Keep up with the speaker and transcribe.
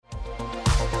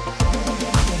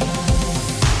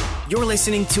You're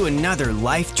listening to another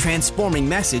life-transforming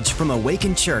message from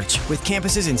Awaken Church with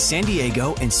campuses in San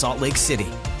Diego and Salt Lake City.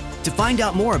 To find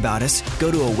out more about us,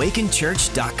 go to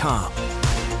awakenchurch.com.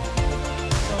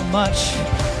 So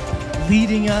much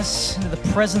leading us into the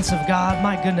presence of God.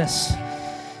 My goodness.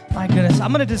 My goodness.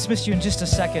 I'm going to dismiss you in just a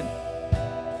second.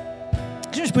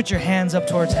 Could you just put your hands up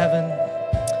towards heaven?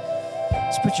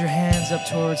 Just put your hands up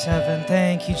towards heaven.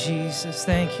 Thank you, Jesus.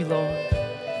 Thank you, Lord.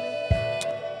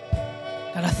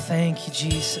 God, I thank you,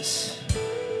 Jesus,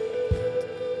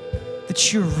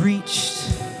 that you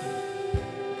reached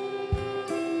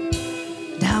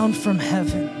down from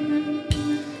heaven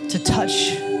to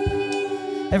touch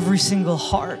every single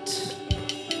heart.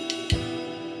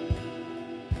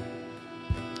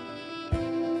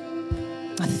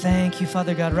 I thank you,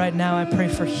 Father God. Right now, I pray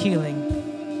for healing.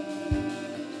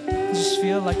 I just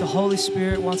feel like the Holy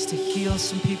Spirit wants to heal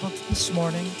some people this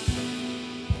morning.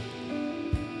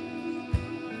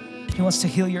 He wants to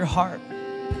heal your heart.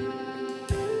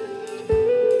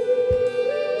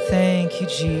 Thank you,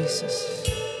 Jesus.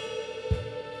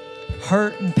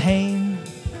 Hurt and pain,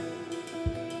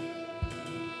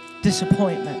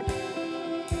 disappointment.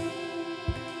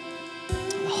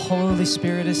 The Holy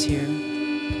Spirit is here.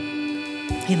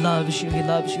 He loves you, He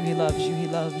loves you, He loves you, He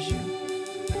loves you.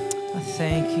 I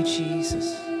thank you,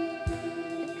 Jesus.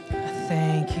 I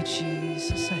thank you,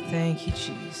 Jesus. I thank you,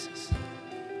 Jesus.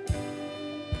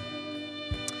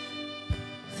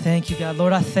 Thank you, God.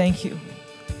 Lord, I thank you,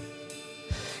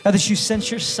 God, that you sent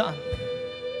your Son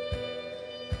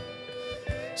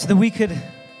so that we could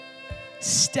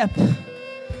step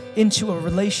into a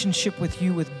relationship with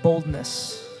you with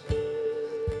boldness.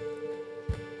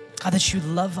 God, that you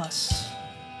love us.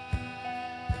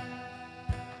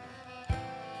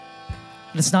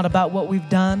 And it's not about what we've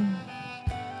done,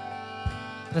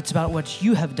 but it's about what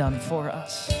you have done for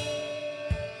us.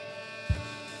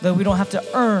 That we don't have to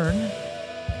earn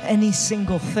any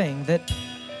single thing, that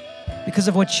because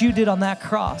of what you did on that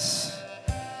cross,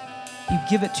 you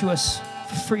give it to us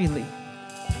freely.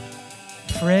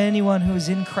 For anyone who is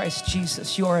in Christ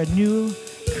Jesus, you are a new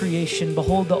creation.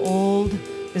 Behold, the old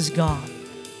is gone.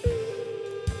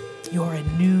 You are a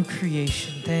new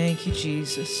creation. Thank you,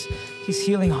 Jesus. He's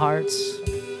healing hearts.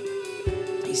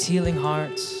 He's healing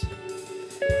hearts.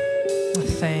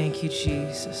 Thank you,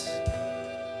 Jesus.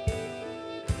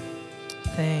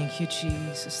 Thank you,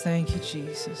 Jesus. Thank you,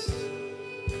 Jesus.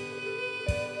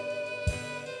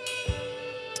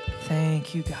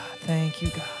 Thank you, God. Thank you,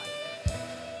 God.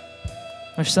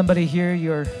 There's somebody here,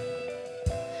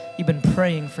 you've been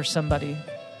praying for somebody.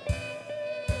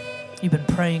 You've been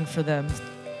praying for them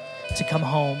to come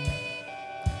home,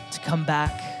 to come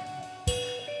back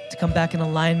in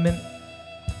alignment.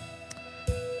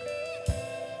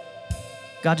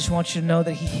 God just wants you to know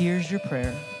that He hears your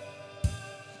prayer.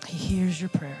 He hears your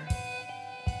prayer.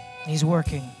 He's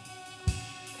working.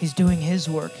 He's doing His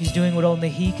work. He's doing what only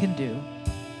He can do.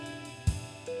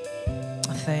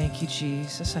 I thank you,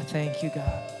 Jesus. I thank you,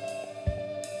 God.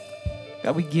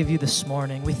 God, we give you this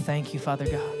morning. We thank you, Father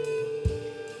God.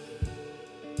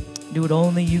 Do what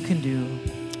only you can do.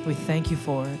 We thank you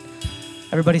for it.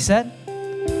 Everybody said?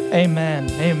 Amen.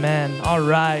 Amen. All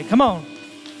right. Come on.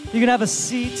 You can have a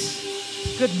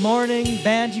seat. Good morning,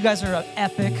 band. You guys are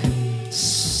epic.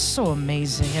 So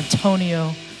amazing.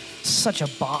 Antonio, such a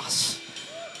boss.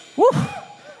 Woo!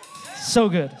 So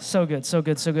good, so good, so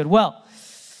good, so good. Well,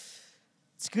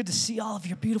 it's good to see all of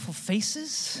your beautiful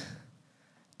faces.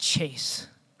 Chase.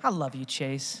 I love you,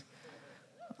 Chase.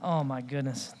 Oh my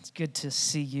goodness. It's good to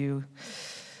see you.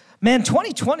 Man,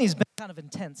 2020 has been kind of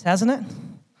intense, hasn't it?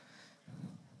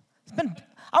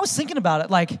 I was thinking about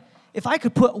it, like, if I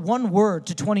could put one word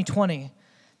to 2020,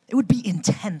 it would be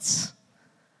intense.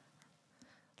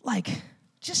 Like,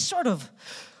 just sort of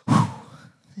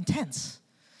intense.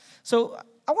 So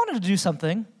I wanted to do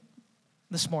something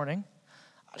this morning.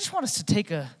 I just want us to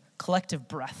take a collective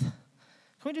breath. Can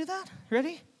we do that?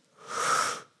 Ready?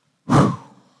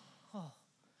 Oh.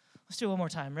 Let's do it one more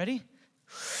time. Ready?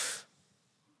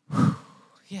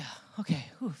 Yeah, okay.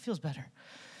 Ooh, feels better.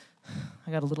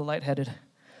 I got a little lightheaded.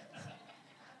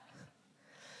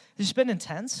 It's been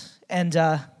intense, and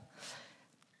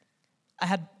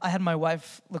I had my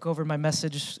wife look over my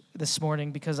message this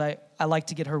morning because I like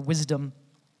to get her wisdom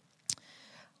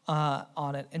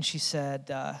on it, and she said,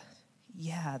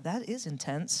 yeah, that is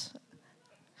intense.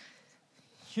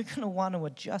 You're going to want to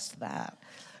adjust that.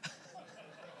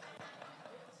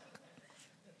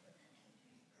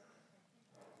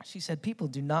 She said, people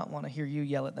do not want to hear you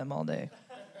yell at them all day.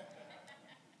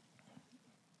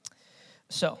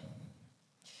 So,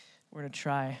 we're going to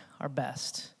try our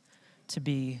best to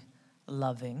be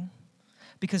loving,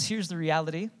 Because here's the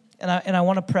reality, and I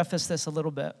want to preface this a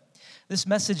little bit. This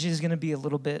message is going to be a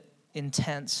little bit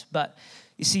intense, but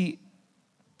you see,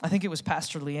 I think it was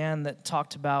Pastor Leanne that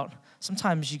talked about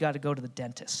sometimes you got to go to the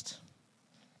dentist,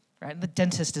 right? The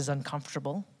dentist is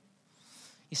uncomfortable.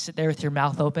 You sit there with your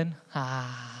mouth open. And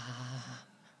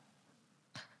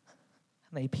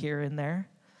they peer in there,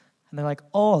 and they're like,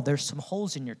 oh, there's some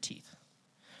holes in your teeth.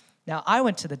 Now, I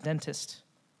went to the dentist,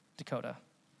 Dakota.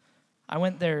 I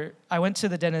went to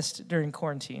the dentist during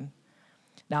quarantine.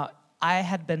 Now, I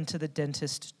had been to the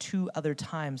dentist 2 other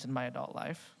times in my adult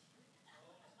life.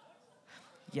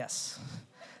 Yes.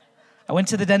 I went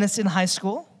to the dentist in high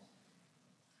school.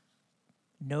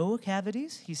 No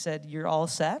cavities. He said, you're all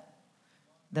set.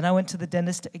 Then I went to the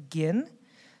dentist again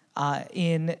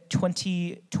in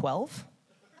 2012.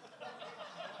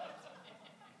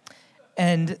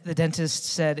 And the dentist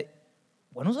said,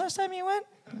 when was the last time you went?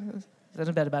 It's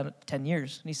been about 10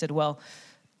 years. And he said, well,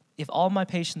 if all my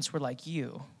patients were like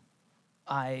you,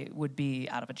 I would be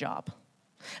out of a job.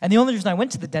 And the only reason I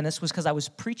went to the dentist was because I was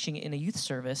preaching in a youth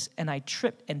service, and I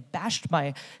tripped and bashed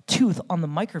my tooth on the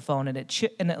microphone, and it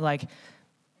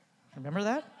remember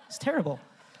that? It's terrible.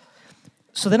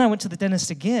 So then I went to the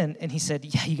dentist again, and he said,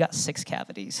 yeah, you got 6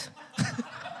 cavities.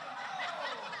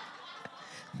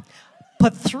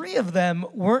 But 3 of them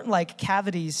weren't like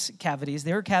cavities.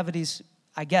 They were cavities,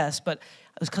 I guess, but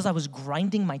it was because I was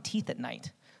grinding my teeth at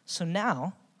night. So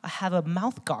now I have a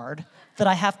mouth guard that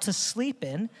I have to sleep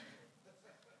in.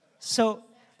 So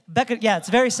Becca, yeah, it's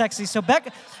very sexy. So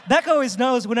Becca always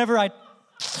knows whenever I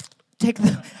take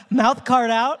the mouth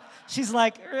guard out, she's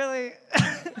like, really?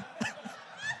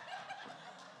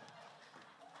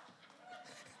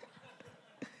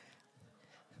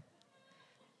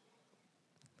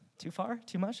 Too far?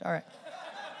 Too much? All right.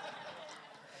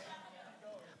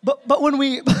 But when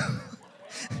we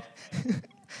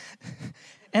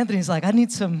Anthony's like, I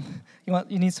need some,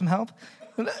 you need some help?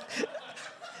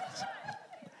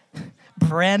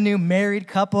 Brand new married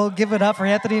couple. Give it up for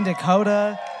Anthony and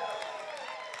Dakota.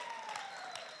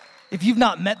 If you've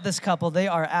not met this couple, they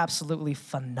are absolutely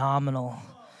phenomenal.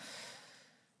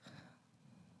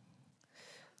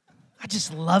 I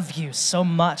just love you so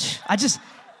much.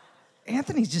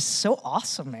 Anthony's just so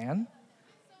awesome, man.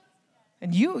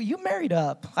 And you married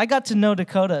up. I got to know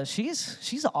Dakota.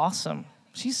 She's awesome.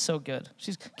 She's so good.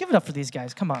 Give it up for these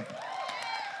guys. Come on.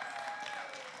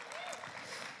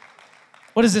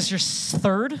 What is this, your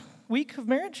 3rd week of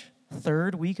marriage?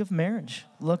 3rd week of marriage.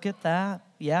 Look at that.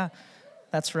 Yeah,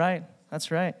 that's right.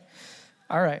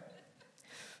 All right.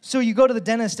 So you go to the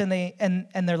dentist and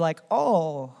they're like,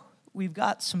 oh, we've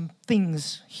got some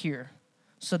things here.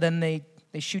 So then they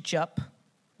shoot you up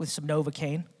with some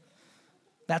Novocaine.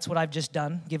 That's what I've just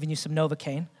done, giving you some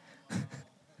Novocaine.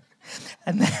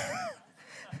 And then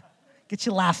get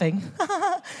you laughing.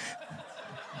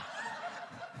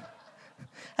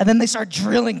 And then they start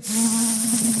drilling.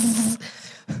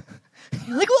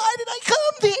 You're like, why did I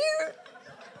come here?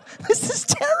 This is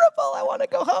terrible. I want to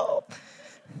go home.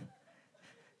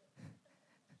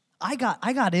 I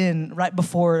got in right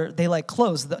before they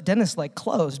closed. The dentist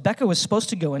closed. Becca was supposed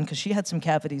to go in because she had some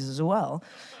cavities as well.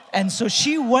 And so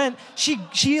she went, she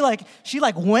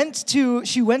went to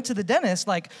the dentist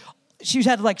she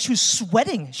was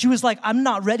sweating. She was like, I'm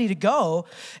not ready to go.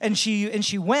 And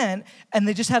she went, and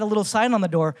they just had a little sign on the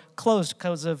door, closed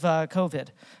because of COVID.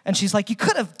 And she's like, you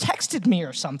could have texted me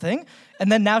or something.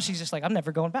 And then now she's just like, I'm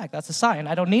never going back. That's a sign.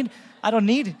 I don't need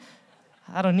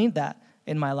that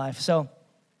in my life. So,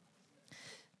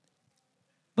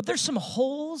 but there's some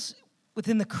holes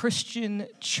within the Christian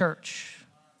church,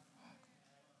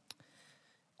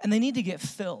 and they need to get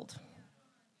filled.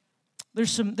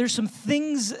 There's some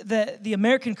things that the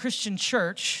American Christian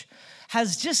church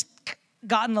has just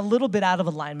gotten a little bit out of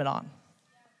alignment on.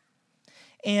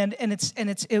 And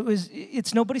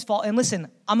it's nobody's fault. And listen,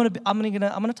 I'm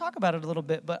gonna talk about it a little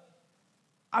bit, but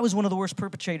I was one of the worst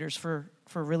perpetrators for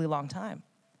a really long time.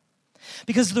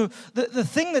 Because the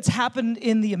thing that's happened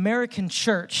in the American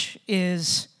church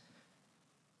is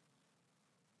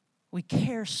we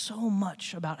care so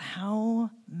much about how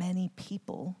many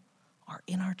people are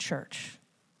in our church.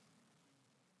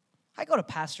 I go to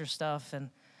pastor stuff and,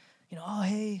 oh,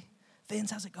 hey,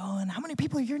 Vince, how's it going? How many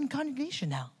people are here in the congregation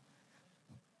now?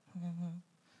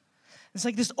 It's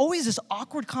like there's always this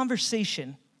awkward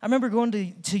conversation. I remember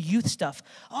going to youth stuff.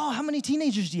 Oh, how many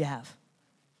teenagers do you have?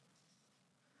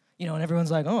 And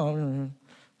everyone's like, oh,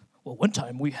 well, one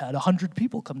time we had 100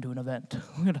 people come to an event.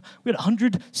 We had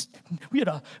 100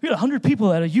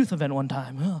 people at a youth event one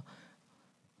time. Oh.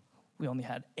 We only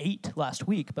had 8 last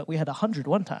week, but we had 100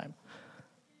 one time.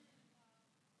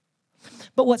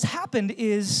 But what's happened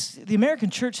is the American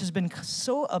church has been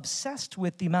so obsessed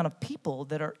with the amount of people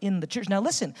that are in the church. Now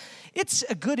listen, it's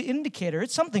a good indicator.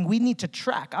 It's something we need to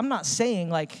track. I'm not saying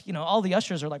like, all the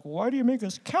ushers are like, why do you make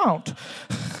us count?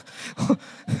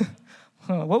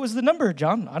 What was the number,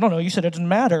 John? I don't know. You said it didn't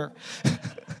matter.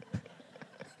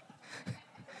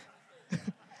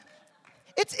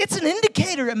 It's an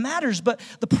indicator, it matters, but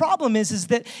the problem is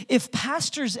that if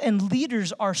pastors and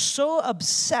leaders are so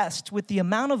obsessed with the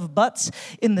amount of butts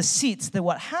in the seats, that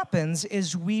what happens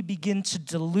is we begin to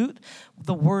dilute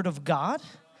the word of God.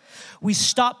 We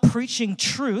stop preaching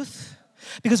truth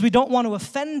because we don't want to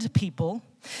offend people.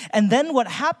 And then what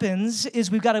happens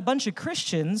is we've got a bunch of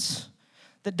Christians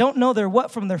that don't know their what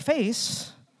from their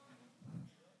face.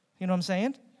 You know what I'm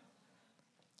saying?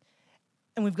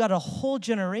 And we've got a whole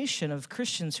generation of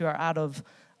Christians who are out of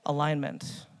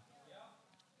alignment.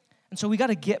 And so we got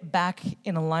to get back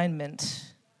in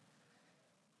alignment.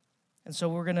 And so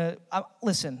we're going to,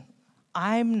 listen,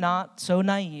 I'm not so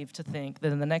naive to think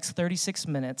that in the next 36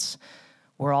 minutes,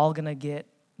 we're all going to get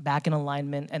back in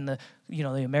alignment and the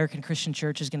American Christian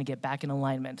church is going to get back in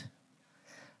alignment.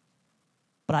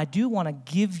 But I do want to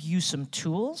give you some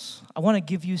tools. I want to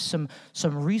give you some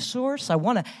resource. I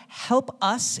want to help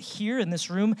us here in this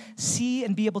room see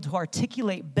and be able to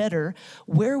articulate better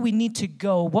where we need to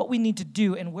go, what we need to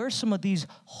do, and where some of these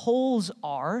holes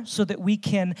are so that we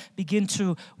can begin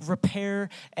to repair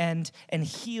and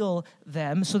heal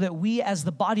them so that we as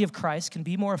the body of Christ can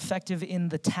be more effective in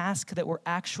the task that we're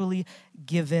actually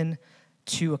given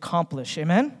to accomplish.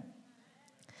 Amen?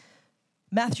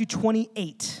 Matthew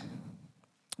 28,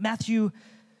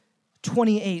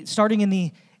 starting in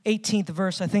the 18th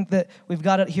verse. I think that we've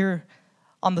got it here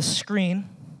on the screen.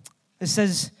 It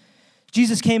says,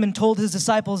 Jesus came and told his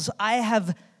disciples, I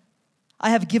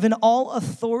have given all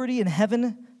authority in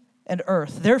heaven and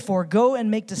earth. Therefore, go and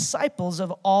make disciples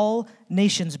of all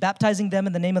nations, baptizing them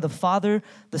in the name of the Father,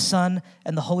 the Son,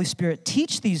 and the Holy Spirit.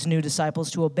 Teach these new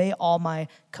disciples to obey all my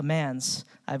commands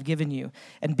I've given you.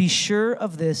 And be sure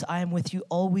of this, I am with you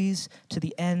always to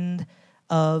the end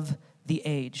of the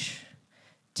age.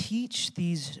 Teach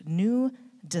these new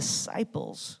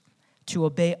disciples to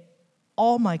obey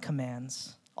all my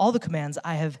commands, all the commands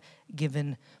I have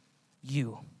given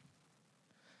you.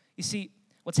 You see,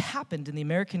 what's happened in the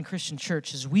American Christian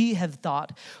church is we have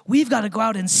thought, we've got to go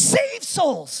out and save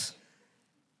souls.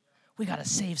 We got to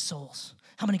save souls.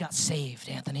 How many got saved,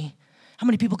 Anthony? How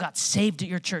many people got saved at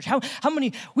your church? How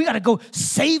many, we got to go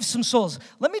save some souls.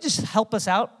 Let me just help us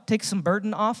out, take some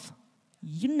burden off.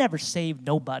 You never saved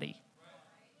nobody.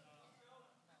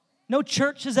 No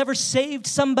church has ever saved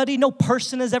somebody. No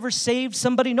person has ever saved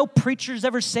somebody. No preacher has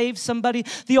ever saved somebody.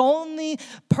 The only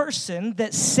person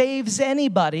that saves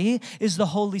anybody is the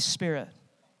Holy Spirit.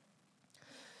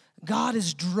 God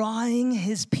is drawing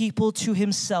his people to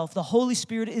himself. The Holy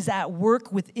Spirit is at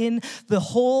work within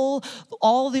all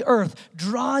the earth,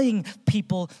 drawing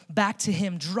people back to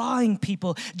him, drawing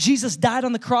people. Jesus died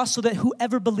on the cross so that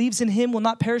whoever believes in him will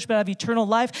not perish but have eternal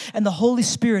life. And the Holy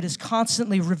Spirit is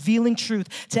constantly revealing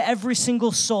truth to every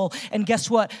single soul. And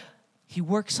guess what? He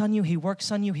works on you, he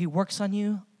works on you, he works on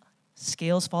you.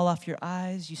 Scales fall off your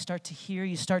eyes. You start to hear,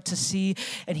 you start to see,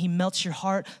 and he melts your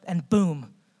heart, and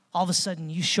boom. All of a sudden,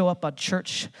 you show up at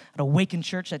church, at Awaken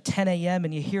Church at 10 a.m.,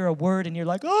 and you hear a word, and you're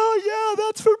like, oh, yeah,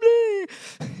 that's for me.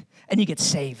 And you get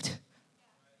saved.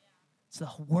 It's the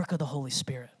work of the Holy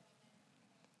Spirit.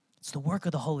 It's the work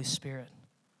of the Holy Spirit.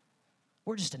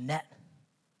 We're just a net.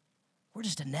 We're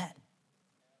just a net.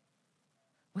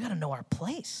 We got to know our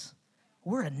place.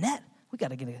 We're a net. We got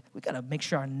to make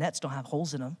sure our nets don't have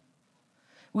holes in them.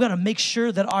 We got to make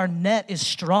sure that our net is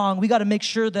strong. We got to make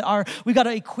sure that we got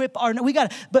to equip our net.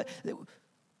 And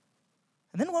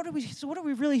then what are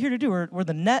we really here to do? We're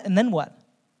the net, and then what?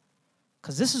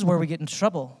 Because this is where we get in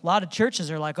trouble. A lot of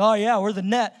churches are like, oh yeah, we're the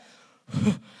net.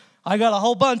 I got a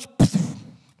whole bunch.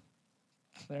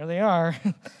 There they are.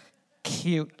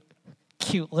 Cute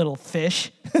little fish.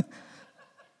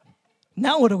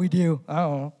 Now what do we do? I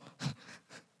don't know.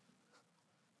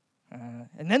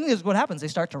 And then what happens? They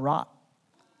start to rot.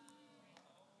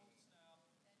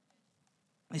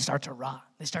 They start to rot.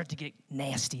 They start to get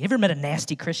nasty. You ever met a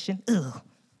nasty Christian? Ugh.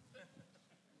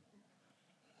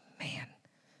 Man,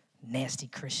 nasty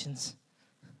Christians.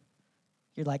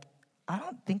 You're like, I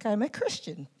don't think I'm a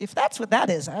Christian. If that's what that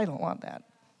is, I don't want that.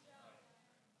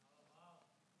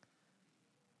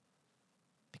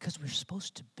 Because we're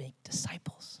supposed to make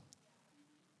disciples.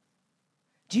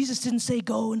 Jesus didn't say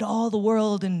go into all the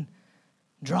world and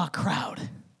draw a crowd.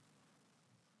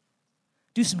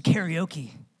 Do some karaoke.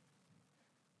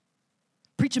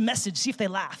 Preach a message, see if they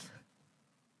laugh.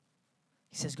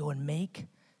 He says, go and make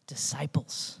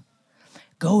disciples.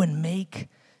 Go and make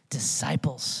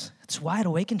disciples. That's why at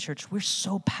Awaken Church, we're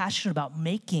so passionate about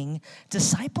making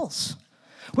disciples.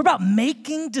 We're about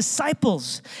making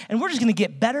disciples, and we're just going to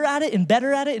get better at it and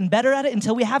better at it and better at it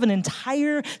until we have an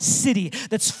entire city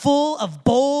that's full of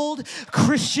bold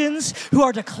Christians who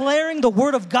are declaring the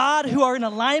word of God, who are in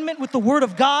alignment with the word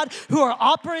of God, who are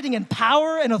operating in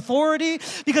power and authority,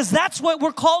 because that's what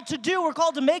we're called to do. We're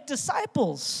called to make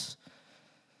disciples.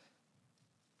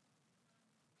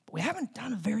 But we haven't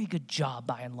done a very good job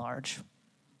by and large.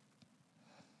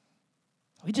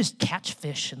 We just catch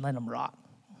fish and let them rot.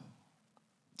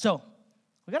 So,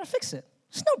 we got to fix it.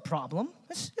 It's no problem.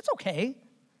 It's okay.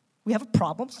 We have a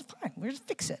problem. It's fine. We're just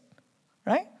fix it,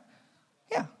 right?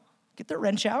 Yeah. Get the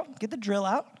wrench out. Get the drill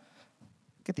out.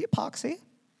 Get the epoxy.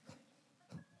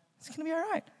 It's going to be all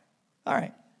right. All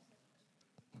right.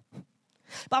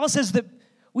 The Bible says that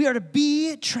we are to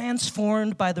be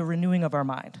transformed by the renewing of our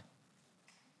mind.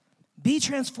 Be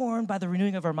transformed by the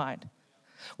renewing of our mind.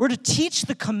 We're to teach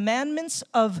the commandments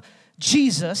of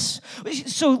Jesus.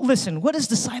 So listen, what is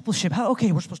discipleship?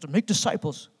 Okay, we're supposed to make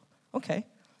disciples. Okay,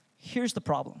 here's the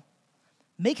problem.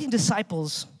 Making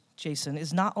disciples, Jason,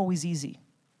 is not always easy.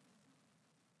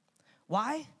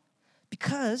 Why?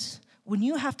 Because when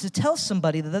you have to tell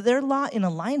somebody that they're not in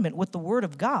alignment with the Word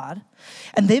of God,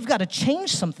 and they've got to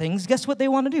change some things, guess what they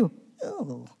want to do?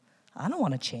 Oh, I don't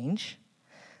want to change.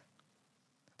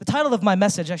 The title of my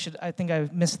message, I think I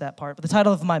missed that part, but the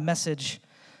title of my message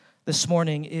this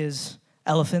morning is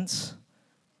Elephants,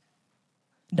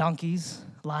 Donkeys,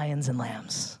 Lions, and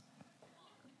Lambs.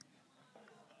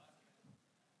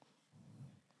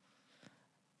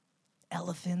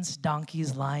 Elephants,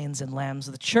 donkeys, lions, and lambs.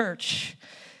 The church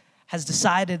has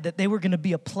decided that they were going to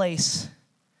be a place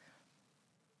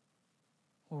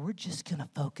where we're just going to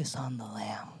focus on the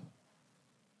lamb.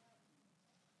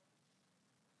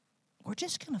 We're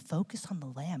just going to focus on the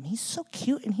lamb. He's so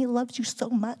cute and he loves you so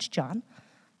much, John.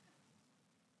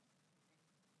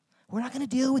 We're not going to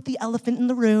deal with the elephant in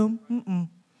the room.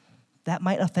 That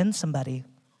might offend somebody.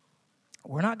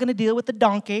 We're not going to deal with the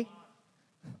donkey.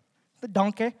 The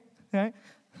donkey, right?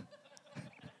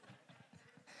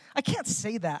 I can't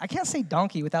say that. I can't say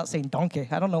donkey without saying donkey.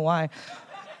 I don't know why.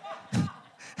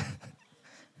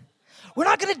 We're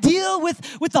not going to deal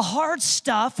with the hard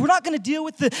stuff. We're not going to deal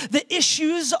with the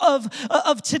issues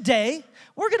of today.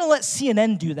 We're going to let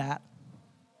CNN do that.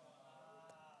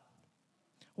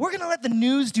 We're going to let the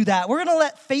news do that. We're going to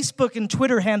let Facebook and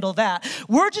Twitter handle that.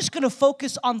 We're just going to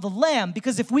focus on the lamb,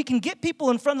 because if we can get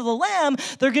people in front of the lamb,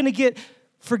 they're going to get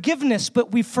forgiveness.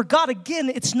 But we forgot again,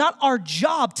 it's not our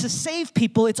job to save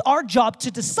people. It's our job to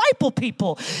disciple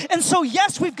people. And so,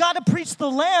 yes, we've got to preach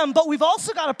the lamb, but we've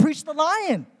also got to preach the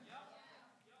lion.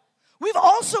 We've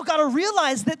also got to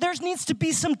realize that there needs to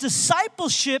be some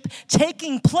discipleship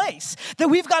taking place. That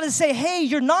we've got to say, hey,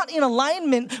 you're not in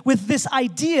alignment with this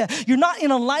idea. You're not in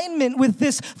alignment with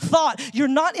this thought. You're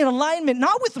not in alignment,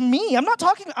 not with me. I'm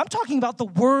talking about the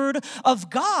Word of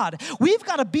God. We've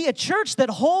got to be a church that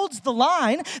holds the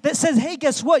line, that says, hey,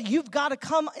 guess what? You've got to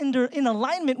come in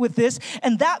alignment with this.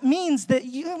 And that means that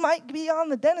you might be on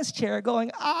the dentist chair going,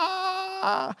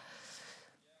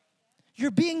 You're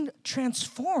being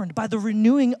transformed by the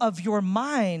renewing of your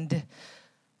mind.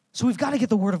 So we've got to get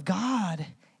the Word of God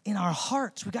in our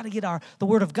hearts. We've got to get the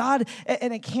Word of God,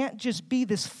 and it can't just be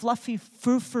this fluffy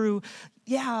frou-frou.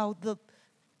 Yeah,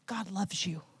 God loves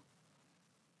you.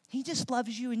 He just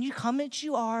loves you, and you come as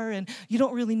you are, and you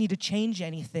don't really need to change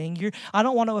anything. I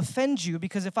don't want to offend you,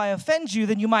 because if I offend you,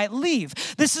 then you might leave.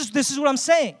 This is what I'm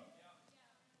saying.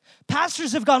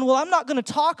 Pastors have gone, well, I'm not going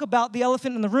to talk about the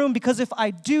elephant in the room, because if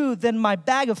I do, then my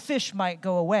bag of fish might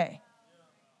go away.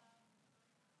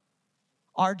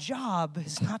 Our job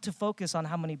is not to focus on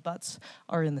how many butts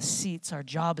are in the seats. Our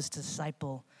job is to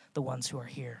disciple the ones who are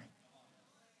here.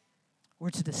 We're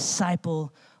to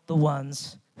disciple the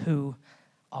ones who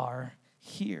are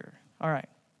here. All right.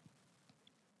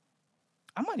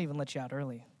 I might even let you out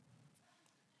early.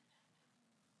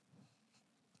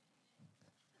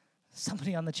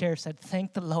 Somebody on the chair said,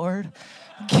 thank the Lord.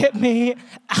 Get me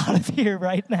out of here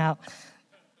right now.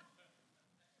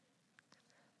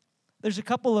 There's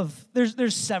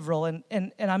several,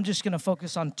 and I'm just going to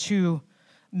focus on two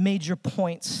major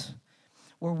points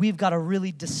where we've got to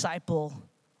really disciple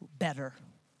better.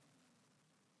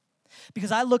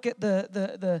 Because I look at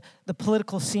the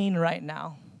political scene right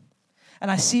now, and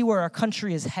I see where our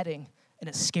country is heading, and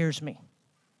it scares me.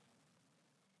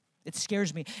 It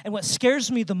scares me. And what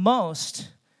scares me the most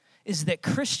is that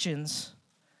Christians,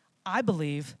 I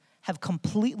believe, have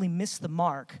completely missed the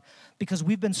mark because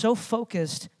we've been so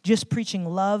focused just preaching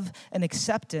love and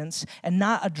acceptance and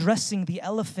not addressing the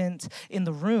elephant in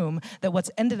the room that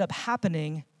what's ended up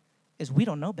happening is we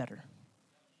don't know better.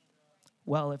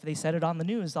 Well, if they said it on the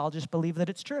news, I'll just believe that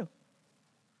it's true.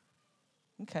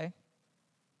 Okay.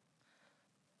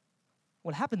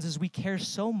 What happens is we care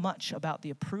so much about the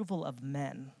approval of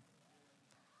men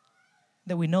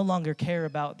that we no longer care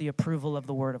about the approval of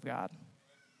the Word of God.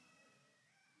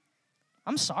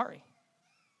 I'm sorry,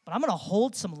 but I'm going to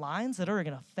hold some lines that are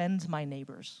going to offend my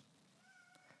neighbors.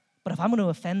 But if I'm going to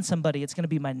offend somebody, it's going to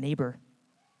be my neighbor,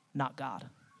 not God.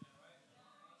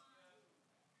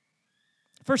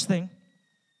 First thing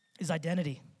is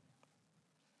identity.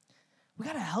 We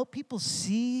got to help people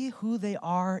see who they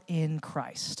are in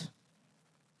Christ.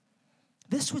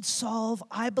 This would solve,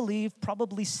 I believe,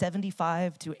 probably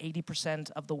 75 to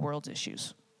 80% of the world's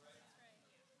issues.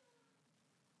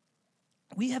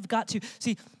 We have got to,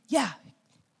 see,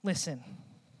 listen,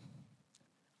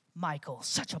 Michael,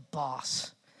 such a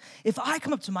boss. If I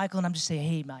come up to Michael and I'm just saying,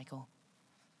 hey, Michael,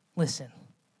 listen,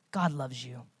 God loves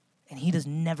you, and he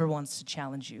never wants to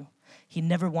challenge you. He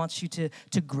never wants you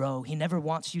to grow. He never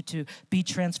wants you to be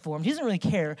transformed. He doesn't really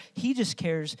care. He just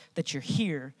cares that you're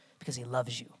here because he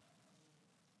loves you.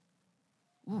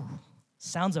 Ooh,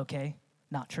 sounds okay,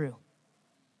 not true.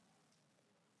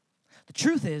 The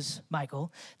truth is,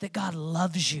 Michael, that God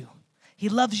loves you. He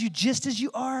loves you just as you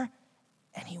are,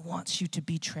 and he wants you to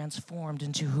be transformed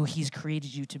into who he's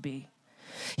created you to be.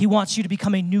 He wants you to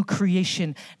become a new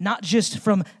creation, not just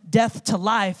from death to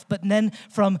life, but then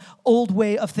from old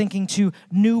way of thinking to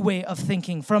new way of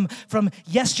thinking, from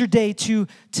yesterday to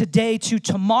today to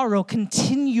tomorrow,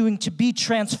 continuing to be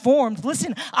transformed.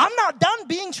 Listen, I'm not done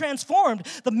being transformed.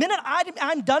 The minute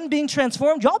I'm done being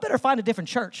transformed, y'all better find a different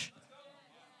church.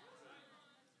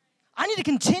 I need to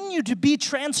continue to be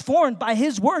transformed by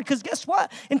his word, because guess what?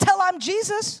 Until I'm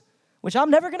Jesus, which I'm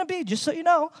never going to be, just so you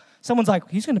know. Someone's like,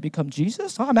 he's going to become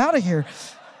Jesus? I'm out of here.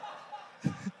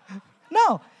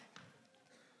 No.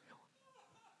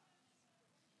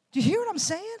 Do you hear what I'm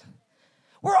saying?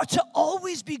 We're to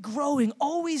always be growing,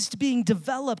 always being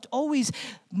developed, always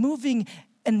moving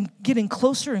and getting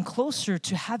closer and closer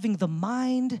to having the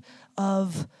mind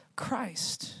of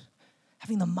Christ.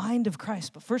 Having the mind of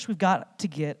Christ. But first, we've got to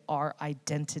get our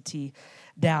identity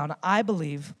down. I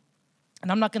believe,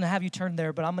 and I'm not going to have you turn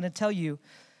there, but I'm going to tell you,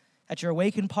 at your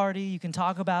Awaken party, you can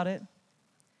talk about it.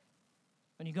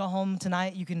 When you go home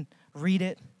tonight, you can read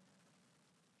it.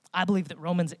 I believe that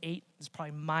Romans 8 is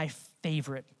probably my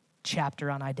favorite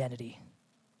chapter on identity.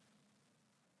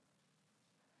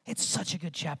 It's such a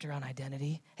good chapter on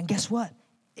identity. And guess what?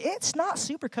 It's not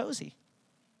super cozy.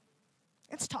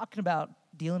 It's talking about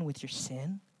dealing with your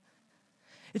sin.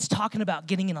 It's talking about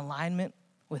getting in alignment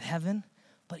with heaven.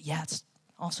 But yeah, it's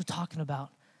also talking about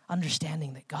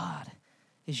understanding that God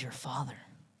is your Father,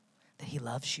 that he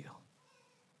loves you.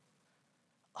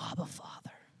 Abba,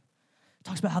 Father. It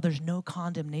talks about how there's no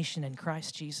condemnation in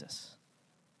Christ Jesus.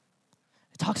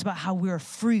 It talks about how we are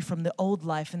free from the old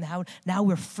life and how now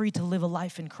we're free to live a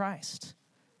life in Christ.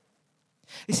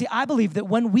 You see, I believe that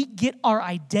when we get our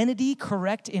identity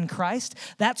correct in Christ,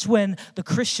 that's when the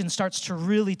Christian starts to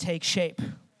really take shape.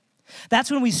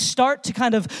 That's when we start to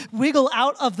kind of wiggle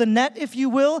out of the net, if you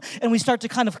will, and we start to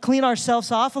kind of clean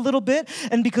ourselves off a little bit.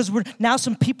 And because now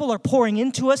some people are pouring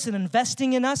into us and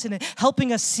investing in us and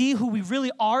helping us see who we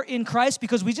really are in Christ,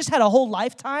 because we just had a whole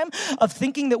lifetime of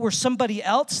thinking that we're somebody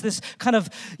else, this kind of,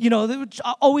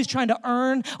 always trying to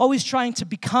earn, always trying to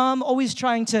become, always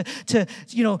trying to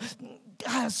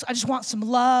I just want some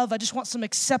love. I just want some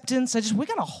acceptance. We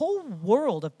got a whole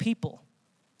world of people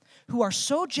who are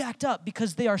so jacked up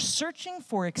because they are searching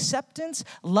for acceptance,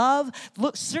 love,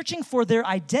 searching for their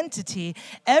identity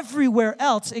everywhere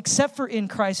else except for in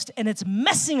Christ, and it's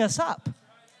messing us up.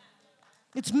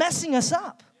 It's messing us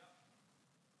up.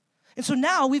 And so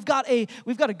now we've got a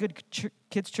good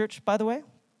kids church, by the way.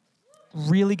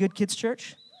 Really good kids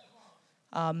church.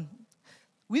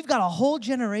 We've got a whole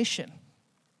generation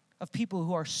of people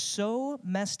who are so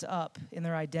messed up in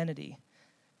their identity,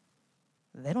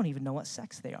 they don't even know what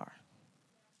sex they are.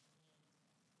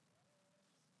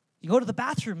 You go to the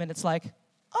bathroom and it's like,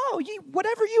 oh,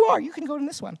 whatever you are, you can go in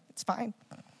this one. It's fine.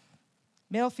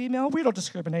 Male, female, we don't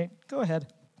discriminate. Go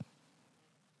ahead.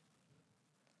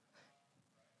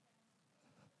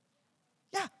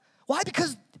 Yeah. Why?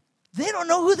 Because they don't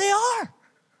know who they are.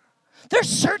 They're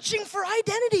searching for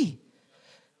identity.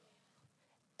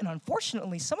 And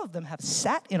unfortunately, some of them have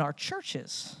sat in our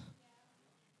churches.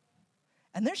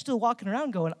 And they're still walking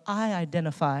around going, I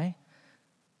identify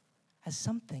as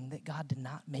something that God did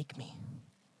not make me.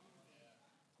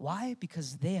 Why?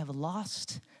 Because they have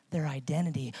lost their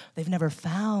identity. They've never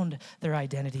found their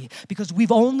identity because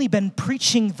we've only been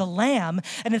preaching the lamb,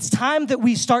 and it's time that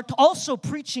we start also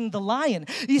preaching the lion.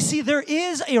 You see, there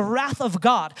is a wrath of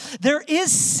God. There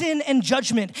is sin and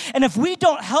judgment, and if we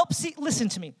don't help see, listen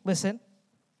to me, listen.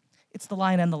 It's the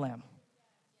lion and the lamb.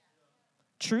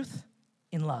 Truth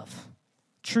in love.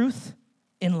 Truth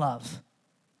in love.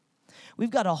 We've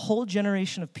got a whole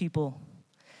generation of people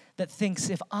that thinks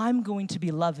if I'm going to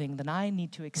be loving, then I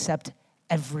need to accept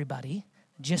everybody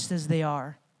just as they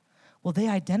are. Well, they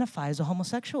identify as a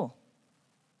homosexual.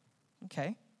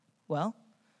 Okay, well,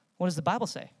 what does the Bible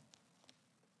say?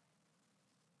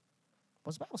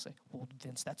 What does the Bible say? Well,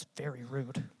 Vince, that's very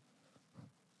rude.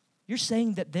 You're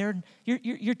saying that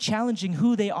you're challenging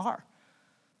who they are.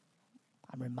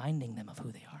 I'm reminding them of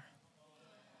who they are.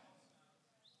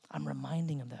 I'm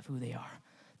reminding them of who they are.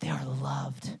 They are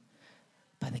loved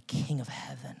by the King of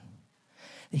heaven.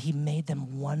 That he made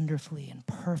them wonderfully and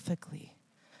perfectly.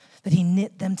 That he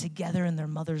knit them together in their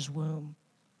mother's womb.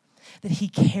 That he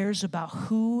cares about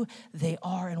who they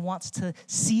are and wants to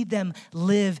see them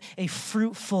live a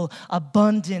fruitful,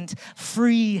 abundant,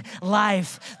 free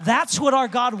life. That's what our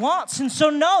God wants. And so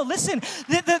no, listen,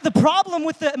 the problem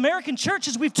with the American church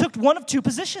is we've took one of two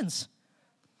positions.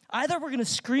 Either we're going to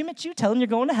scream at you, tell them you're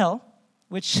going to hell,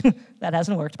 which that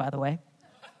hasn't worked, by the way.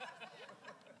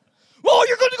 Oh,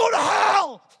 you're going to go to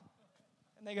hell!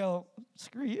 And they go,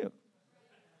 screw you.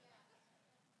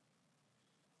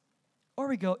 Or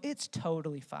we go, it's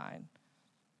totally fine.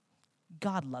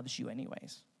 God loves you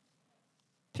anyways.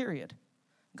 Period.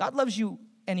 God loves you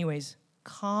anyways,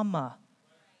 comma.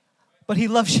 But he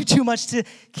loves you too much to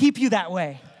keep you that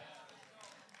way.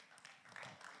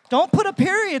 Don't put a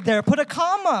period there, put a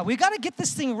comma. We got to get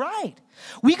this thing right.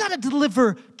 We got to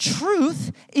deliver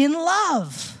truth in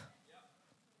love.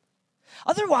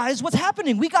 Otherwise, what's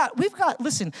happening? We've got,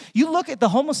 listen, you look at the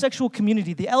homosexual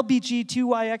community, the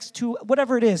LBGTYX2,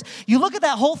 whatever it is. You look at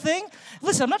that whole thing.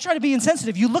 Listen, I'm not trying to be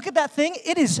insensitive. You look at that thing,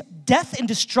 it is death and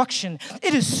destruction.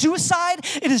 It is suicide.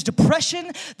 It is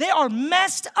depression. They are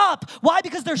messed up. Why?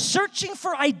 Because they're searching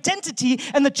for identity,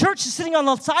 and the church is sitting on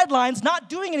the sidelines, not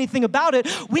doing anything about it.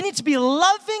 We need to be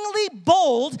lovingly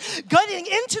bold, getting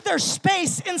into their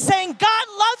space and saying, God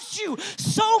loves you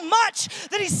so much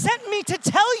that he sent me to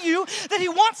tell you that he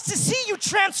wants to see you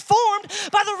transformed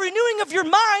by the renewing of your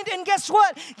mind. And guess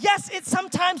what? Yes, it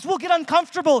sometimes will get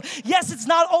uncomfortable. Yes, it's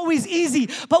not always easy,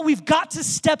 but we've got to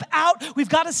step out, we've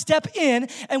got to step in,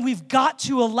 and we've got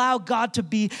to allow God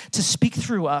to speak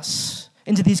through us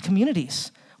into these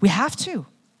communities. We have to.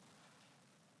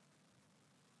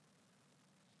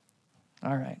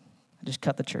 All right, I just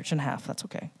cut the church in half. That's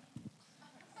okay.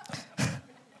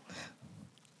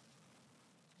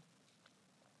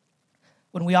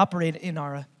 When we operate in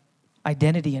our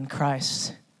identity in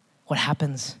Christ, what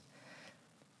happens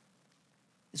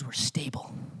is we're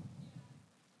stable.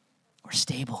 We're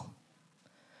stable.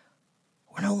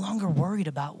 We're no longer worried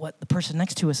about what the person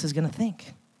next to us is going to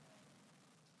think.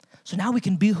 So now we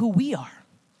can be who we are,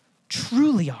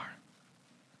 truly are.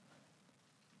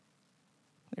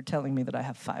 They're telling me that I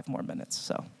have 5 more minutes,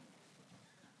 so.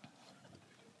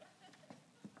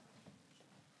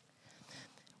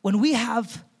 When we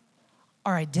have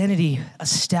our identity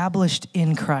established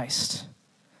in Christ,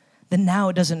 then now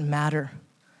it doesn't matter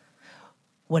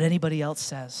what anybody else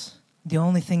says. The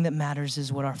only thing that matters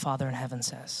is what our Father in heaven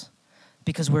says,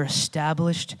 because we're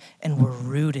established and we're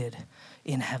rooted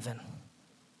in heaven.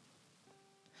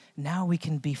 Now we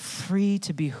can be free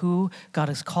to be who God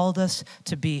has called us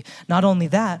to be. Not only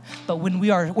that, but when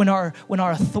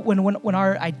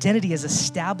our identity is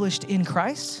established in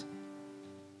Christ,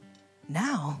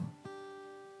 now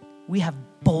we have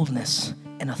boldness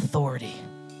and authority.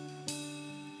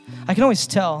 I can always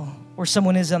tell where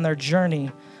someone is on their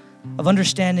journey of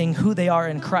understanding who they are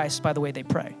in Christ by the way they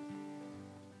pray.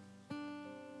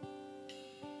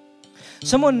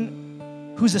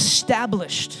 Someone who's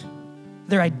established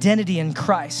their identity in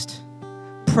Christ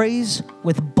prays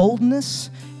with boldness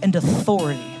and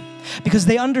authority, because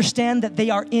they understand that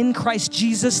they are in Christ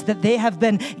Jesus, that they have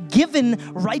been given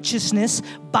righteousness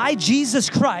by Jesus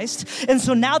Christ. And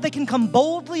so now they can come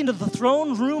boldly into the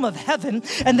throne room of heaven,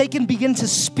 and they can begin to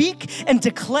speak and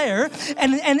declare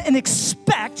and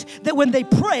expect that when they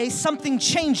pray, something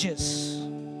changes.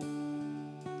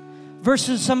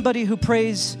 Versus somebody who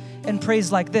prays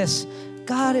like this: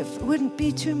 God, if it wouldn't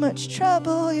be too much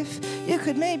trouble, if you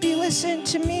could maybe listen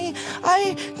to me,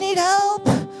 I need help.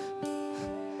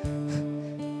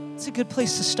 It's a good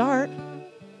place to start.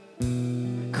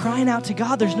 Crying out to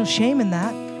God, there's no shame in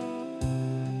that.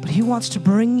 But he wants to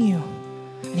bring you,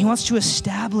 and he wants to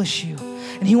establish you,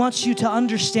 And he wants you to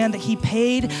understand that he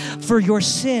paid for your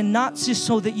sin, not just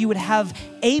so that you would have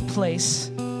a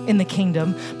place in the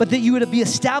kingdom, but that you would be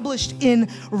established in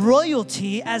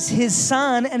royalty as his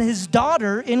son and his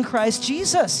daughter in Christ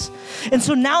Jesus. And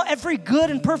so now every good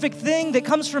and perfect thing that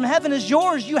comes from heaven is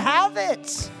yours. You have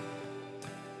it.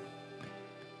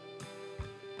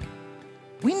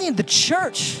 We need the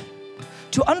church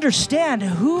to understand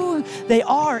who they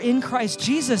are in Christ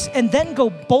Jesus and then go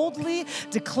boldly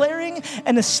declaring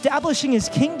and establishing his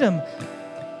kingdom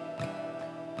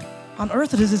on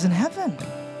earth as it is in heaven.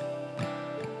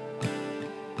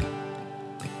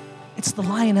 It's the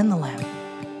Lion and the Lamb.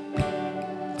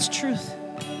 It's truth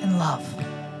and love.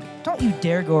 Don't you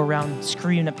dare go around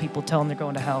screaming at people telling them they're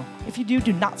going to hell. If you do,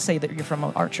 do not say that you're from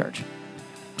our church.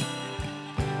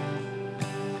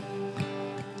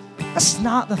 That's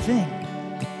not the thing.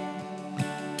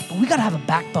 But we got to have a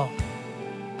backbone.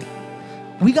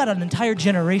 We got an entire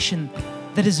generation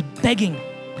that is begging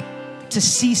to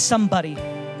see somebody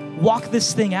walk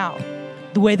this thing out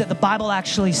the way that the Bible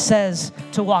actually says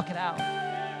to walk it out.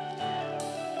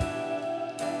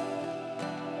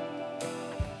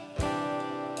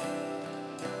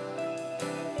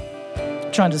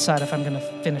 I'm trying to decide if I'm going to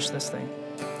finish this thing.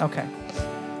 Okay.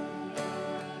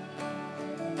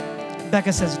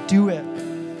 Becca says, do it.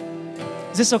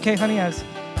 Is this okay, honey?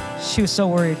 She was so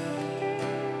worried.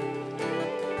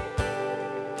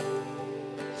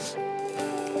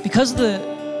 Because the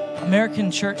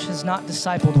American church has not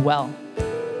discipled well,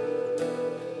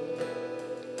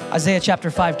 Isaiah chapter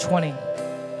 5:20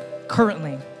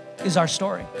 currently is our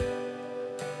story.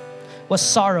 What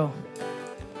sorrow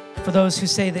for those who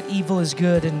say that evil is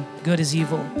good and good is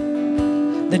evil.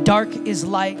 The dark is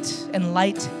light and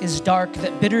light is dark,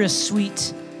 that bitter is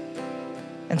sweet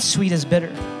and sweet is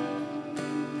bitter.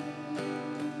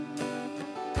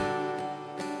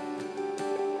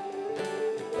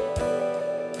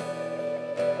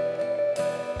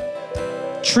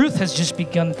 Truth has just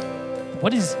begun.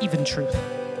 What is even truth?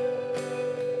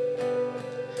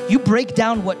 You break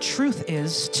down what truth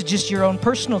is to just your own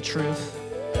personal truth.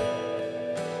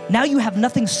 Now you have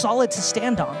nothing solid to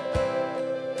stand on.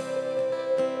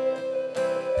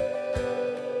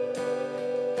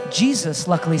 Jesus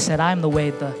luckily said, I am the way,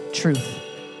 the truth,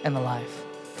 and the life.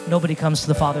 Nobody comes to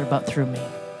the Father but through me.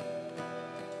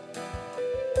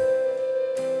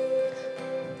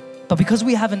 But because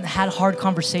we haven't had hard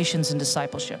conversations in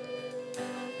discipleship,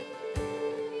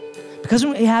 because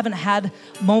we haven't had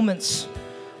moments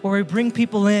where we bring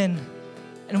people in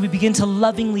and we begin to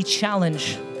lovingly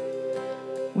challenge,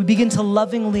 we begin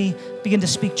to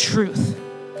speak truth,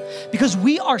 because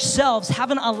we ourselves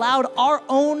haven't allowed our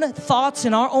own thoughts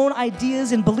and our own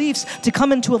ideas and beliefs to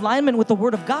come into alignment with the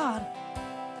Word of God.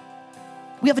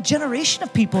 We have a generation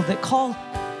of people that call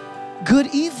good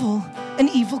evil and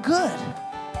evil good.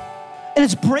 And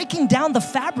it's breaking down the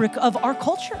fabric of our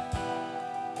culture.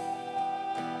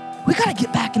 We got to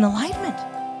get back in alignment.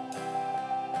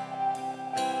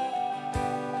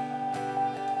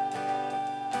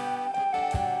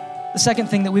 The second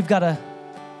thing that we've got to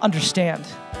understand.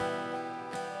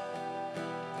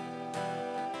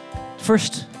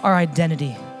 First, our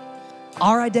identity.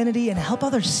 Our identity, and help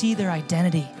others see their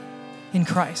identity in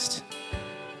Christ.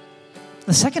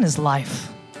 The second is life.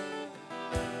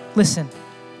 Listen.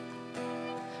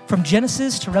 From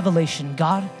Genesis to Revelation,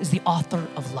 God is the author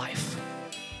of life.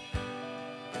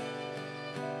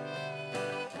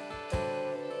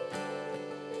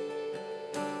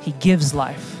 He gives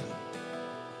life.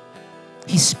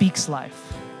 He speaks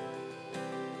life.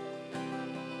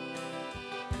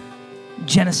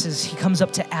 Genesis, he comes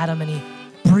up to Adam and he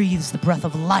breathes the breath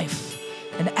of life,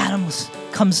 and Adam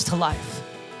comes to life.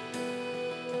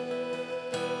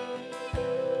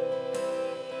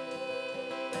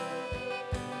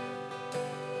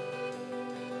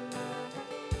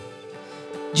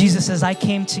 Jesus says, I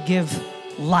came to give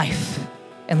life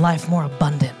and life more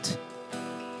abundant.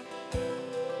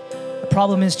 The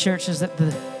problem is, church, is that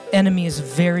the enemy is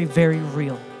very, very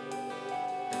real.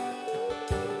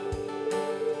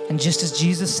 And just as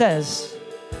Jesus says,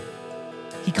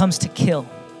 he comes to kill,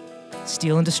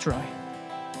 steal, and destroy.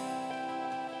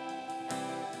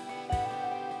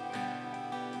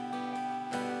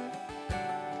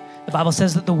 The Bible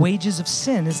says that the wages of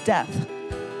sin is death.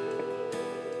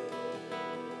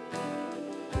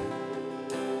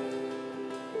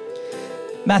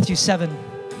 Matthew 7,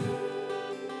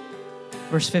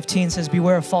 verse 15 says,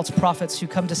 beware of false prophets who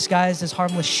come disguised as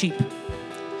harmless sheep,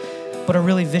 but are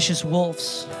really vicious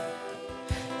wolves.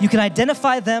 You can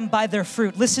identify them by their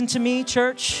fruit. Listen to me,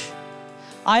 church.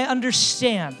 I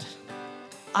understand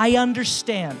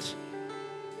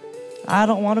I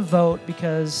don't want to vote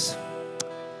because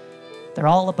they're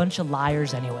all a bunch of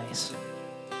liars anyways.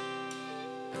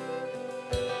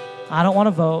 I don't want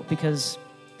to vote because,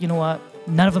 you know what?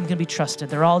 None of them can be trusted.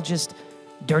 They're all just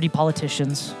dirty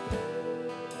politicians.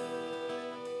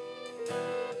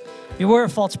 Beware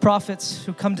of false prophets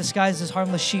who come disguised as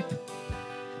harmless sheep,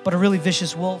 but are really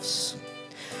vicious wolves.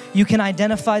 You can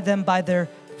identify them by their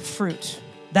fruit.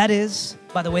 That is,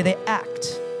 by the way they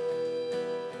act.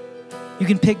 You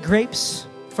can pick grapes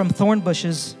from thorn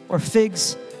bushes or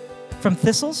figs from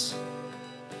thistles.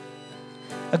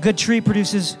 A good tree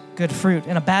produces good fruit,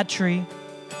 and a bad tree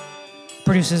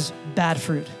produces bad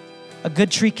fruit. A good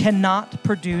tree cannot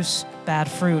produce bad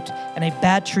fruit, and a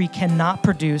bad tree cannot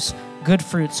produce good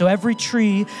fruit. So every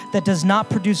tree that does not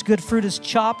produce good fruit is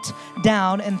chopped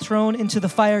down and thrown into the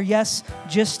fire. Yes,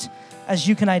 just as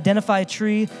you can identify a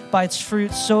tree by its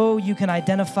fruit, so you can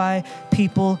identify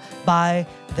people by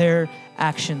their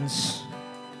actions.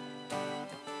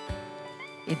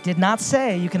 It did not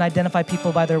say you can identify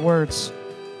people by their words.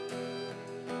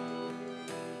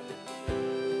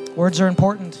 Words are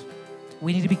important.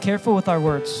 We need to be careful with our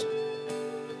words.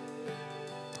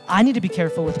 I need to be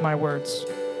careful with my words.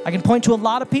 I can point to a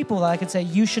lot of people that I could say,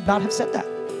 you should not have said that.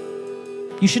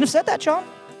 You shouldn't have said that, John.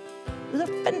 It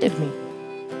offended me.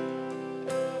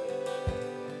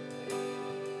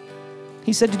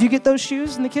 He said, did you get those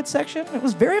shoes in the kids section? It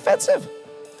was very offensive.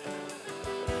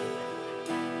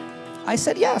 I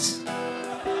said yes.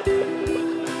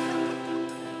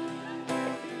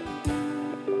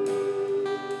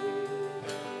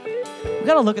 We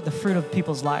got to look at the fruit of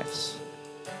people's lives.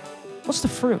 What's the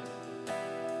fruit?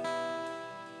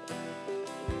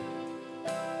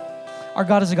 Our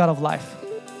God is a God of life.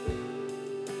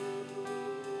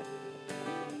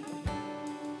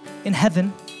 In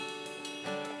heaven,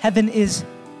 heaven is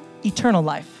eternal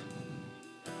life.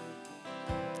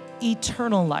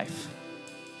 Eternal life.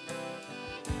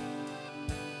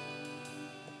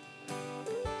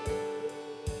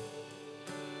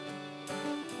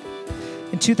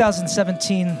 In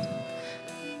 2017,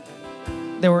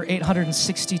 there were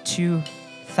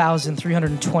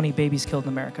 862,320 babies killed in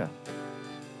America.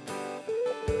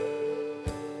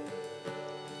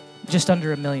 Just under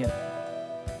 1 million.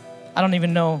 I don't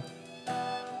even know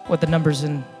what the numbers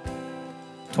in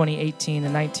 2018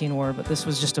 and 19 were, but this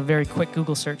was just a very quick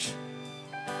Google search,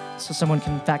 so someone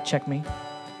can fact check me.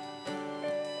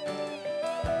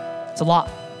 It's a lot.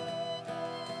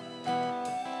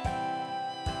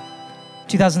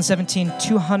 2017,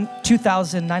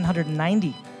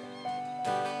 2,990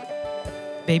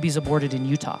 babies aborted in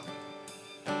Utah.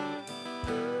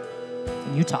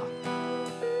 In Utah.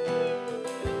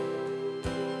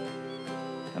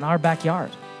 In our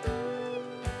backyard.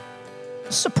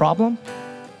 This is a problem.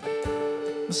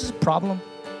 This is a problem.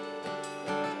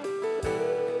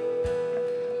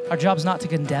 Our job's not to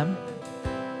condemn.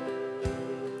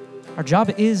 Our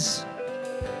job is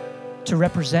to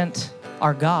represent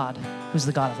our God, who's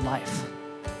the God of life.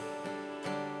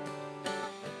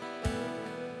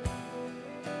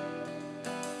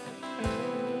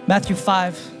 Matthew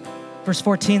 5, verse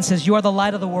 14 says, you are the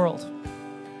light of the world,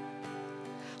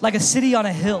 like a city on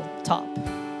a hilltop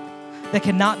that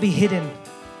cannot be hidden.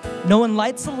 No one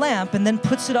lights a lamp and then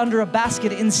puts it under a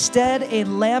basket. Instead, a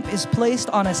lamp is placed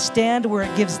on a stand where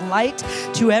it gives light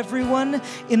to everyone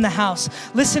in the house.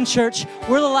 Listen, church,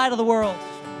 we're the light of the world.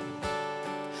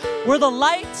 We're the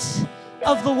light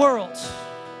of the world.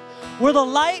 We're the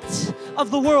light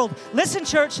of the world. Listen,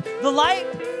 church, the light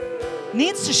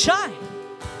needs to shine.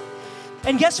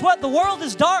 And guess what? The world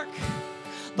is dark.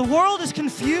 The world is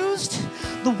confused.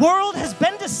 The world has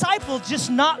been discipled,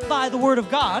 just not by the word of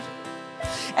God.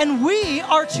 And we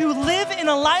are to live in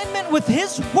alignment with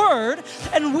His word,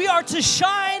 and we are to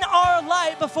shine our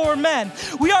light before men.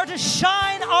 We are to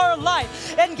shine our light.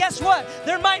 And guess what?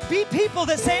 There might be people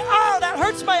that say, oh, that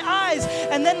hurts my eyes.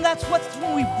 And then that's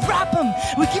when we wrap them.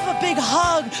 We give them a big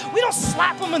hug. We don't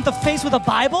slap them in the face with a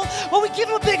Bible, but we give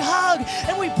them a big hug,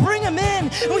 and we bring them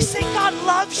in, and we say, God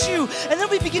loves you. And then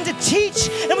we begin to teach,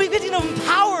 and we begin to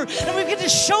empower, and we begin to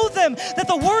show them that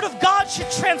the word of God should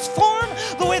transform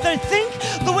the way they think,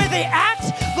 the way they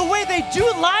act, the way they do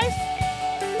life.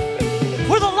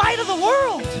 We're the light of the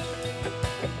world.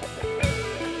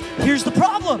 Here's the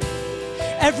problem.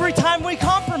 Every time we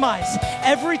compromise,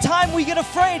 every time we get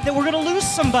afraid that we're going to lose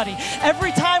somebody,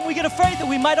 every time we get afraid that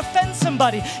we might offend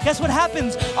somebody, guess what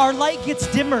happens? Our light gets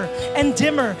dimmer and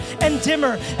dimmer and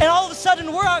dimmer. And all of a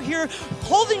sudden, we're out here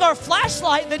holding our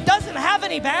flashlight that doesn't have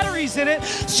any batteries in it,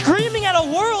 screaming at a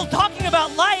world talking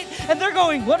about light, and they're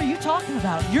going, what are you talking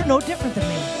about? You're no different than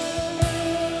me.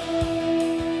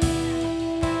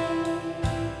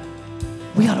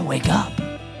 We got to wake up.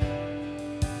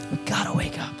 We got to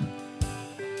wake up.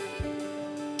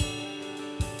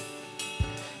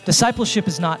 Discipleship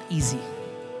is not easy.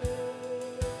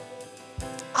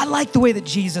 I like the way that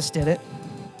Jesus did it.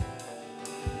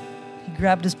 He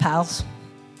grabbed his pals.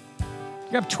 He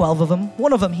grabbed 12 of them.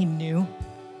 One of them he knew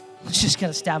was just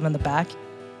going to stab him in the back.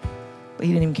 But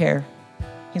he didn't even care.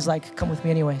 He's like, come with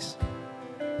me anyways.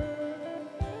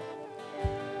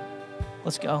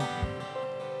 Let's go.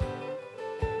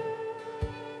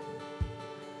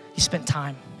 He spent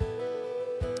time.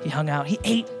 He hung out. He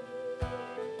ate.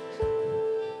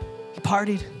 He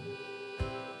partied.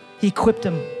 He equipped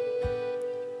him.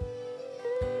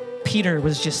 Peter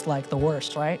was just like the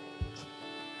worst, right?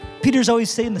 Peter's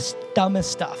always saying the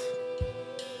dumbest stuff.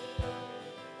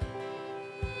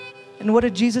 And what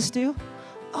did Jesus do?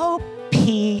 Oh,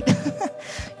 Pete,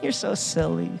 you're so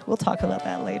silly. We'll talk about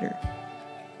that later.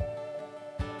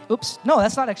 Oops, no,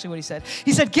 that's not actually what he said.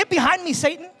 He said, get behind me,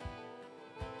 Satan.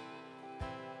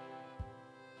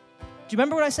 Do you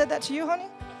remember when I said that to you, honey?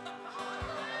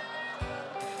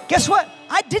 Guess what?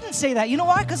 I didn't say that. You know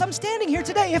why? Because I'm standing here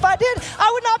today. If I did,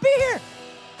 I would not be here.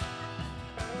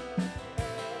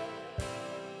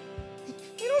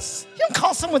 You don't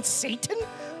call someone Satan.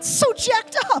 It's so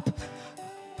jacked up.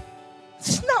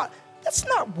 That's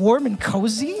not warm and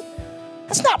cozy.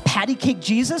 That's not patty cake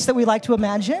Jesus that we like to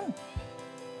imagine.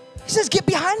 He says, get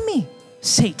behind me,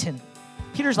 Satan.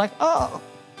 Peter's like, oh,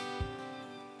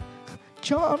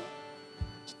 John,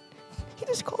 he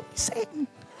just called me Satan.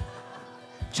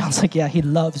 John's like, yeah, he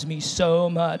loves me so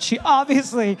much. He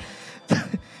obviously,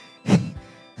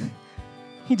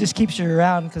 he just keeps you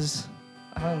around because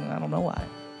I don't know why.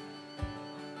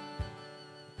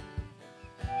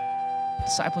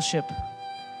 Discipleship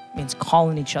means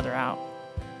calling each other out.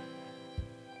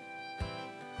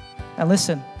 Now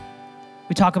listen,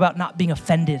 we talk about not being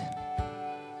offended.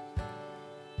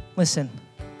 Listen,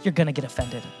 you're gonna get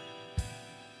offended.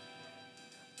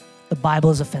 The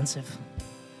Bible is offensive.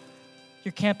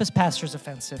 Your campus pastor is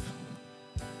offensive.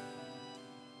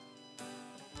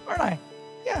 Aren't I?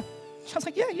 Yeah. Sounds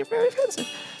like, yeah, you're very offensive.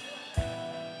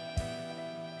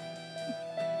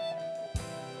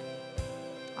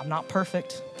 I'm not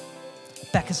perfect.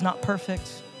 Becca's not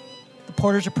perfect. The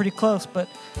Porters are pretty close, but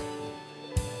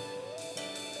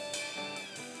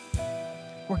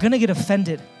we're gonna get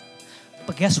offended.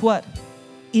 But guess what?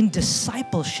 In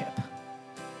discipleship,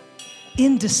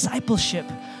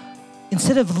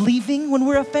 instead of leaving when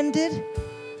we're offended,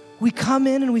 we come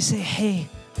in and we say, hey,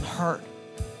 I'm hurt.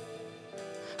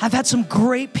 I've had some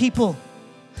great people,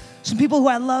 some people who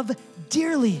I love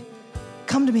dearly,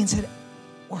 come to me and said,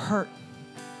 we're hurt.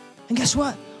 And guess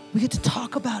what? We get to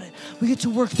talk about it. We get to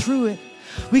work through it.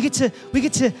 We get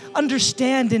to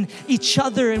understand in each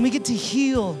other, and we get to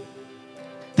heal.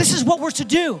 This is what we're to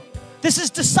do. This is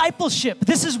discipleship.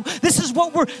 This is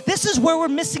where we're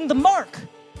missing the mark.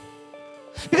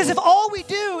 Because if all we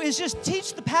do is just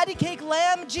teach the patty cake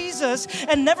lamb Jesus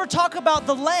and never talk about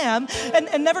the lamb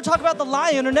and never talk about the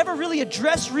lion or never really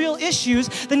address real issues,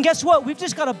 then guess what? We've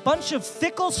just got a bunch of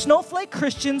fickle snowflake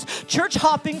Christians church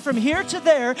hopping from here to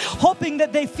there, hoping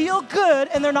that they feel good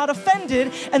and they're not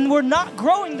offended, and we're not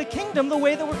growing the kingdom the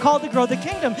way that we're called to grow the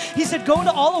kingdom. He said, go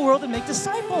into all the world and make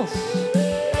disciples.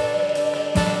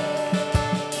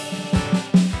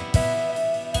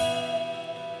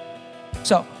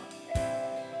 So,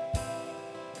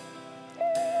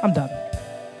 I'm done.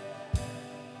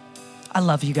 I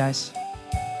love you guys.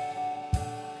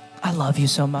 I love you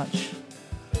so much.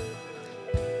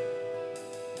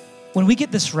 When we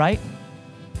get this right,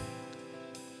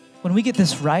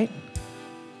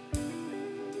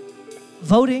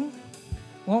 voting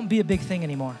won't be a big thing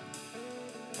anymore.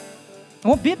 It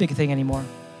won't be a big thing anymore.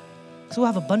 So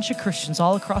we'll have a bunch of Christians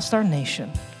all across our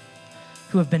nation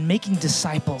who have been making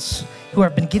disciples, who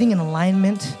have been getting in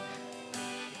alignment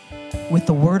with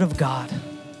the Word of God.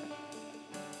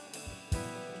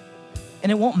 And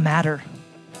it won't matter.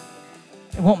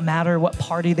 It won't matter what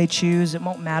party they choose. It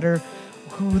won't matter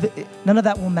none of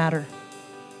that will matter.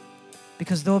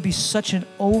 Because there will be such an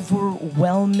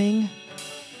overwhelming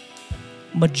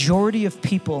majority of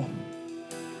people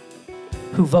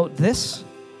who vote this.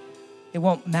 It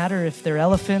won't matter if they're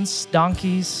elephants,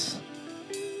 donkeys,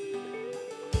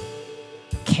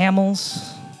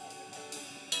 camels.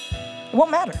 It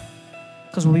won't matter.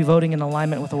 Because we'll be voting in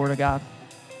alignment with the Word of God.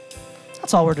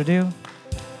 That's all we're to do.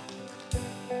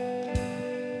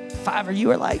 5 of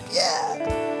you are like, yeah.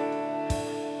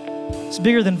 It's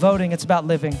bigger than voting. It's about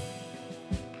living.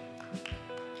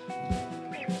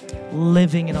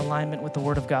 Living in alignment with the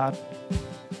Word of God.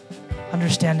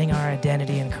 Understanding our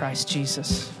identity in Christ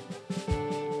Jesus.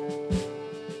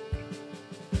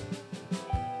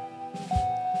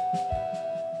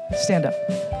 Stand up.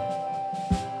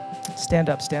 Stand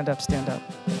up, stand up, stand up.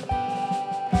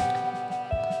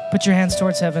 Put your hands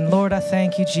towards heaven. Lord, I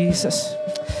thank you, Jesus.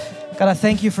 God, I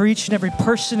thank you for each and every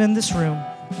person in this room.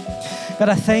 God,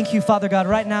 I thank you, Father God.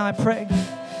 Right now I pray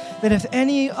that if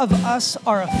any of us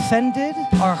are offended,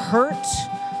 are hurt,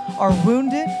 are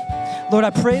wounded, Lord, I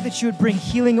pray that you would bring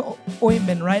healing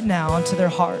ointment right now onto their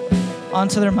heart,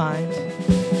 onto their mind.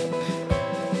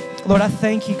 Lord, I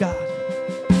thank you, God.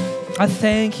 I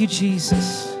thank you,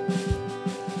 Jesus.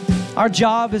 Our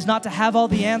job is not to have all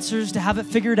the answers, to have it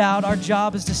figured out. Our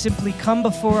job is to simply come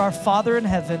before our Father in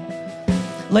heaven,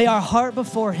 lay our heart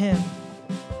before Him,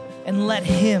 and let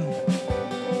Him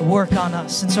work on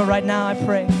us. And so right now I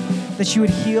pray that you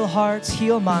would heal hearts,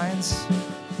 heal minds.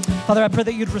 Father, I pray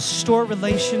that you'd restore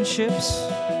relationships.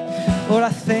 Lord, I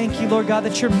thank you, Lord God,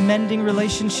 that you're mending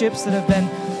relationships that have been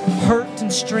hurt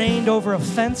and strained over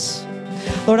offense.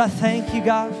 Lord, I thank you,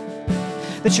 God,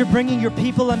 that you're bringing your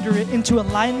people into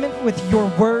alignment with your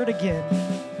word again.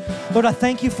 Lord, I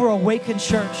thank you for Awaken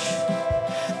Church,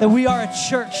 that we are a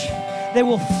church that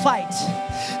will fight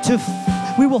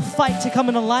to come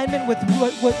in alignment with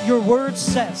what your word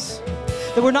says,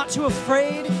 that we're not too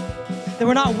afraid, that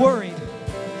we're not worried,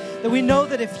 that we know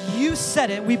that if you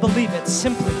said it, we believe it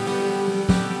simply.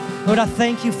 Lord, I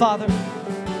thank you, Father.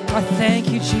 I thank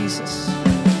you, Jesus.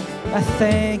 I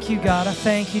thank you, God. I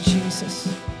thank you, Jesus.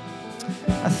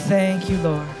 I thank you,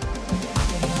 Lord.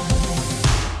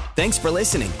 Thanks for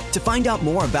listening. To find out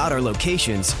more about our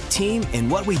locations, team, and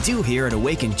what we do here at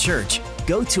Awaken Church,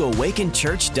 go to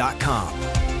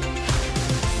awakenchurch.com.